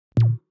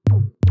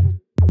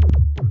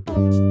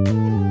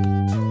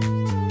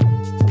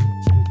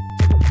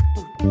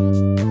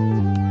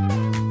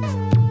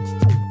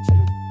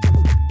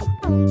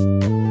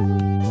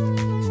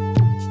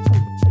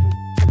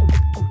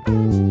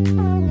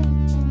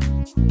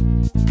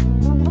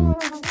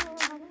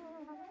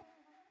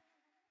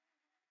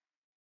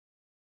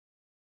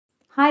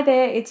Hi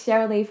there, it's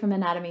Cherylea from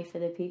Anatomy for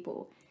the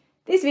People.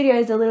 This video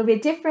is a little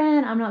bit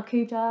different. I'm not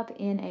cooped up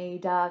in a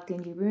dark,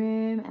 dingy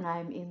room and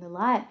I'm in the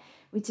light,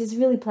 which is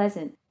really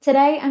pleasant.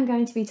 Today I'm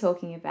going to be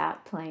talking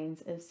about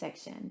planes of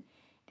section.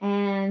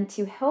 And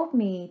to help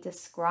me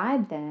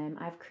describe them,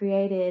 I've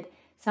created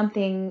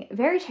something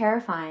very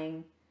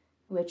terrifying,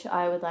 which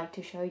I would like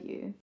to show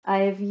you.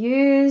 I've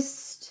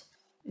used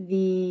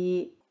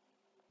the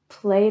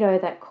playdoh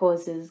that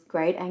causes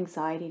great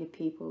anxiety to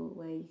people,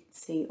 where you can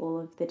see all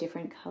of the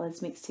different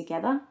colors mixed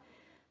together.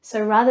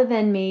 So rather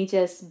than me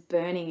just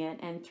burning it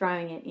and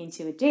throwing it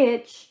into a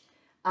ditch,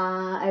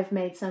 I've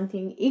made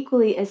something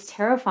equally as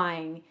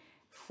terrifying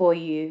for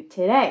you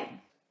today.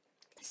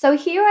 So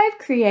here I've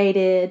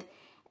created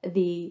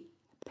the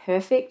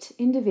perfect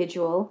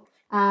individual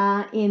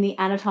in the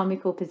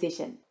anatomical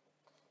position.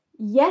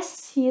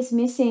 Yes, he is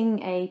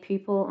missing a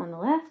pupil on the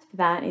left.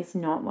 That is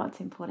not what's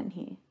important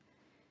here.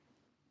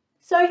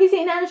 So he's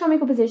in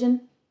anatomical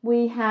position.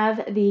 We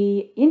have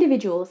the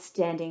individual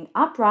standing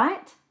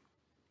upright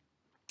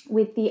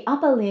with the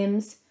upper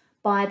limbs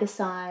by the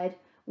side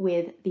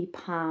with the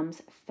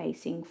palms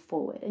facing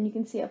forward. And you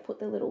can see I put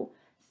the little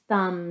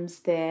thumbs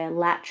there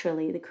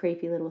laterally, the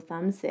creepy little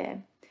thumbs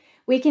there.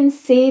 We can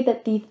see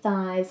that the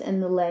thighs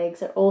and the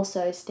legs are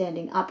also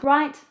standing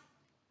upright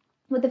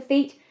with the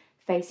feet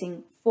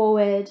facing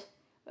forward,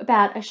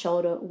 about a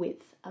shoulder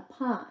width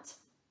apart.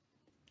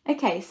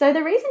 Okay, so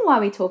the reason why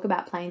we talk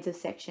about planes of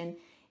section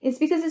is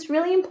because it's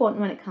really important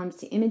when it comes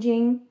to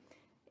imaging,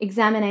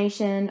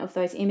 examination of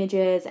those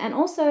images, and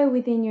also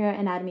within your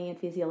anatomy and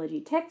physiology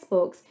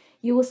textbooks,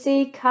 you will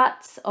see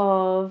cuts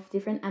of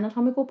different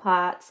anatomical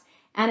parts,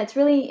 and it's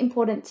really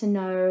important to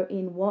know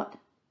in what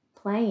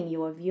plane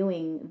you are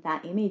viewing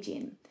that image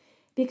in.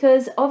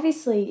 Because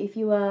obviously, if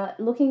you are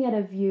looking at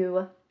a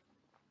view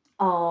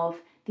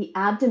of the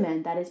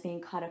abdomen that is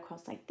being cut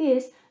across like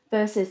this,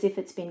 versus if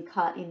it's been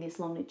cut in this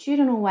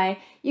longitudinal way,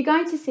 you're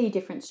going to see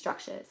different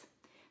structures.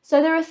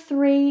 So there are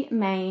three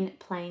main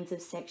planes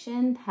of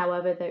section.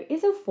 However, there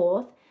is a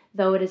fourth,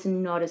 though it is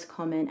not as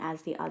common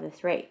as the other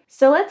three.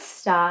 So let's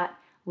start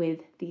with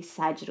the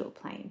sagittal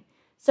plane.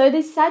 So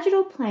the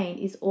sagittal plane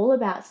is all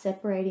about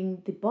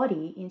separating the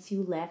body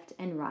into left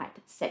and right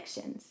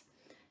sections.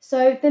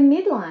 So the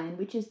midline,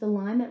 which is the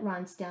line that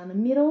runs down the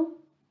middle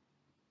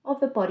of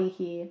the body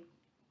here,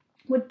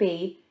 would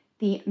be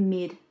the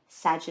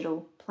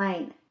mid-sagittal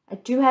plane. I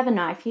do have a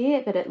knife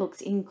here, but it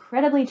looks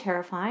incredibly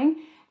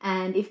terrifying.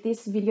 And if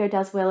this video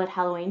does well at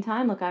Halloween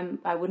time, look,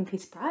 I wouldn't be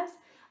surprised.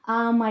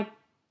 My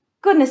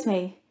goodness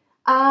me.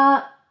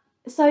 So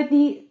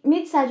the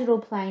mid-sagittal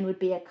plane would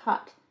be a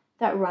cut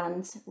that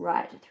runs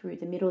right through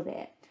the middle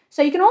there.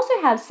 So you can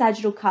also have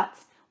sagittal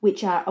cuts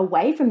which are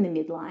away from the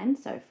midline.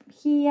 So from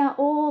here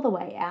all the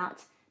way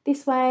out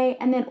this way,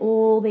 and then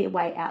all the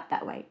way out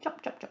that way.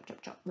 Chop, chop, chop,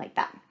 chop, chop, like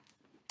that.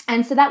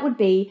 And so that would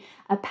be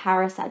a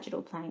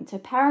parasagittal plane. So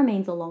para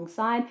means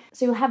alongside.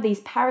 So you'll have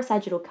these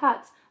parasagittal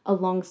cuts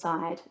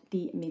alongside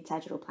the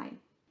mid-sagittal plane.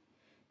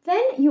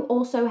 Then you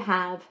also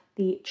have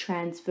the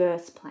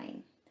transverse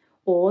plane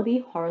or the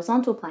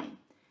horizontal plane.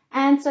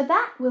 And so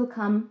that will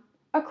come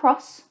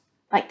across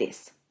like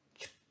this.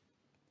 Chop,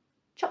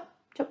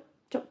 chop,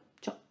 chop,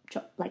 chop,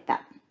 chop, like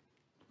that.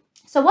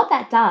 So what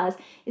that does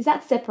is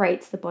that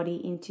separates the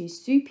body into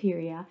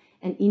superior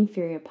and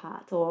inferior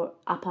parts, or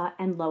upper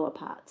and lower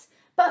parts.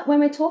 But when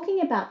we're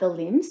talking about the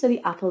limbs, so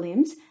the upper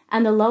limbs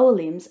and the lower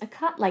limbs, a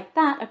cut like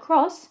that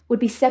across would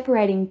be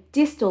separating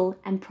distal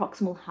and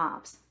proximal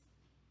halves.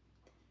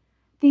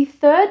 The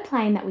third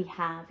plane that we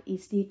have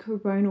is the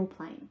coronal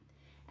plane.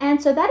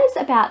 And so that is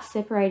about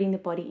separating the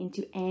body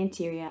into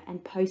anterior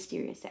and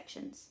posterior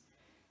sections.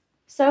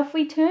 So if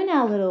we turn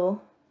our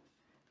little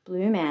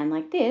blue man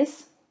like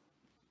this,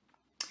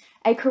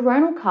 a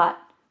coronal cut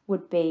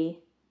would be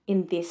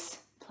in this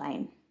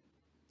plane,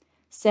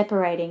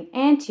 separating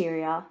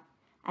anterior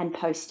and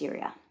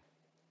posterior.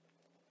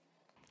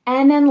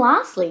 And then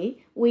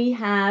lastly, we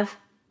have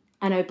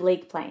an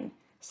oblique plane.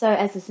 So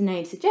as its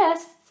name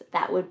suggests,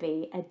 that would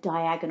be a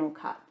diagonal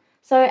cut.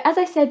 So as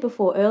I said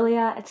before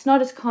earlier, it's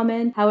not as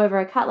common. However,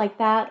 a cut like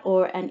that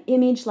or an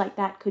image like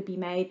that could be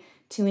made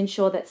to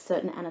ensure that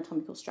certain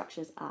anatomical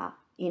structures are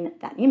in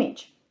that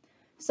image.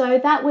 So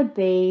that would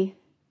be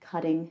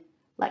cutting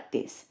like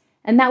this.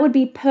 And that would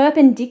be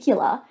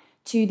perpendicular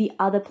to the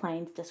other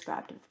planes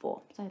described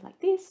before. So like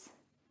this,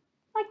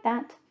 like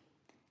that,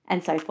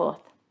 and so forth.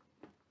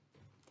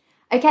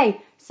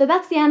 Okay, so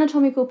that's the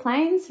anatomical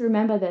planes.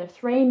 Remember, there are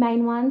three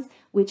main ones,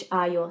 which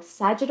are your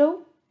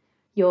sagittal,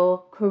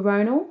 your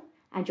coronal,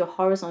 and your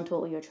horizontal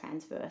or your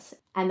transverse.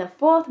 And the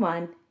fourth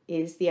one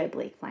is the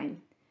oblique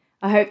plane.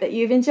 I hope that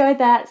you've enjoyed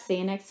that. See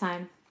you next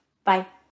time. Bye.